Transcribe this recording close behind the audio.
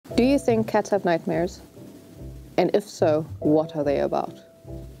Do you think cats have nightmares? And if so, what are they about?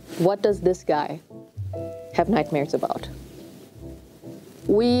 What does this guy have nightmares about?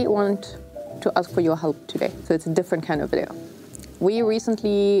 We want to ask for your help today, so it's a different kind of video. We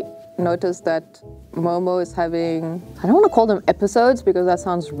recently noticed that Momo is having, I don't want to call them episodes because that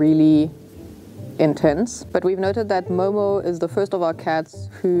sounds really intense, but we've noted that Momo is the first of our cats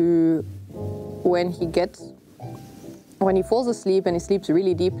who, when he falls asleep and he sleeps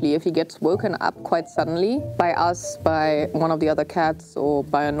really deeply, if he gets woken up quite suddenly by us, by one of the other cats, or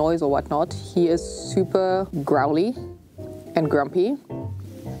by a noise or whatnot, he is super growly and grumpy.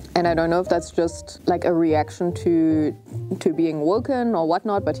 And I don't know if that's just like a reaction to being woken or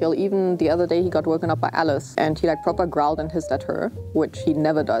whatnot, but the other day he got woken up by Alice and he like proper growled and hissed at her, which he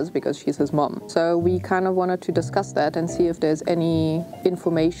never does because she's his mom. So we kind of wanted to discuss that and see if there's any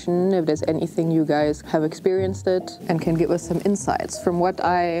information, if there's anything you guys have experienced it and can give us some insights. From what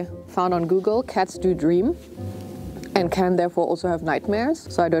I found on Google, cats do dream and can therefore also have nightmares.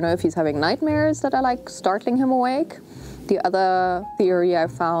 So I don't know if he's having nightmares that are like startling him awake. The other theory I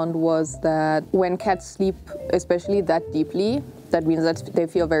found was that when cats sleep, especially that deeply, that means that they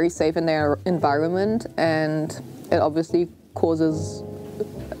feel very safe in their environment, and it obviously causes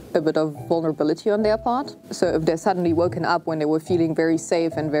a bit of vulnerability on their part. So if they're suddenly woken up when they were feeling very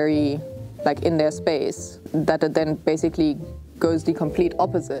safe and very like in their space, that it then basically goes the complete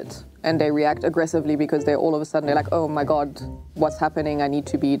opposite and they react aggressively because they're all of a sudden they're like, oh my God, what's happening? I need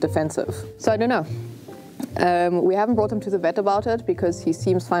to be defensive. So I don't know. We haven't brought him to the vet about it because he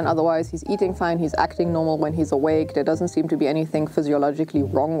seems fine otherwise. He's eating fine, he's acting normal when he's awake. There doesn't seem to be anything physiologically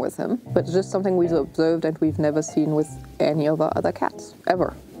wrong with him. But it's just something we've observed and we've never seen with any of our other cats,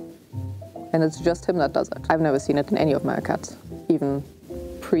 ever. And it's just him that does it. I've never seen it in any of my cats, even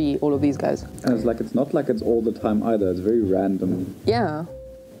pre all of these guys. And it's not like it's all the time either, it's very random. Yeah,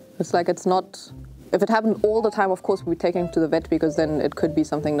 it's like it's not... If it happened all the time, of course, we'd take him to the vet because then it could be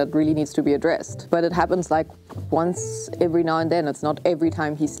something that really needs to be addressed. But it happens like once every now and then. It's not every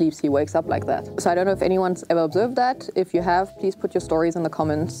time he sleeps, he wakes up like that. So I don't know if anyone's ever observed that. If you have, please put your stories in the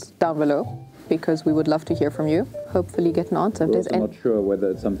comments down below because we would love to hear from you. Hopefully get an answer. We're also not sure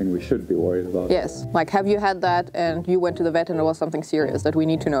whether it's something we should be worried about. Yes, like have you had that and you went to the vet and it was something serious that we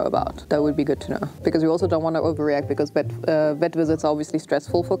need to know about? That would be good to know. Because we also don't want to overreact because vet visits are obviously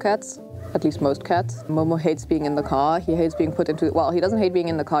stressful for cats. At least most cats. Momo hates being in the car. He hates being put into, well, he doesn't hate being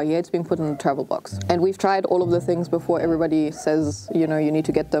in the car. He hates being put in a travel box. And we've tried all of the things before everybody says, you know, you need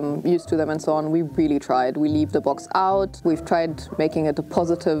to get them used to them and so on. We really tried. We leave the box out. We've tried making it a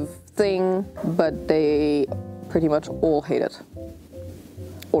positive thing, but they pretty much all hate it.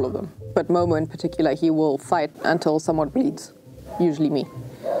 All of them. But Momo in particular, he will fight until someone bleeds. Usually me.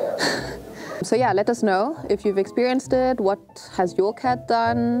 So yeah, let us know if you've experienced it. What has your cat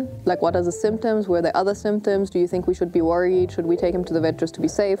done? Like, what are the symptoms? Were there other symptoms? Do you think we should be worried? Should we take him to the vet just to be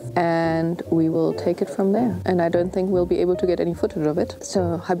safe? And we will take it from there. And I don't think we'll be able to get any footage of it.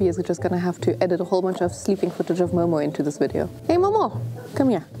 So hubby is just gonna have to edit a whole bunch of sleeping footage of Momo into this video. Hey Momo, come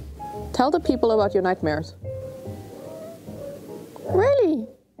here. Tell the people about your nightmares. Really?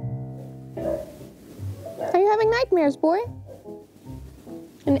 Are you having nightmares, boy?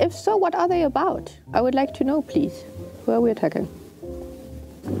 And if so, what are they about? I would like to know, please. Who are we attacking?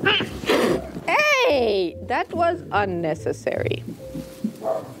 Hey! That was unnecessary.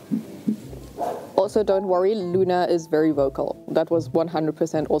 Also, don't worry, Luna is very vocal. That was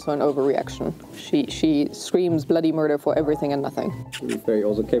 100% also an overreaction. She screams bloody murder for everything and nothing. To be fair, he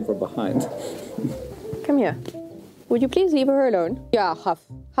also came from behind. Come here. Would you please leave her alone? Yeah, huff.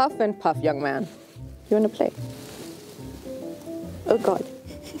 Huff and puff, young man. You wanna play? Oh God.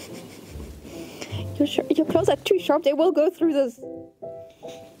 Your claws are too sharp, they will go through this.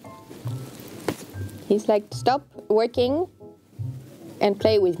 He's like, stop working and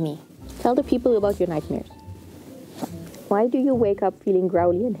play with me. Tell the people about your nightmares. Why do you wake up feeling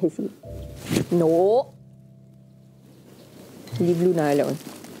growly and hissy? No. Leave Luna alone.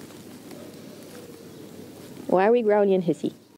 Why are we growly and hissy?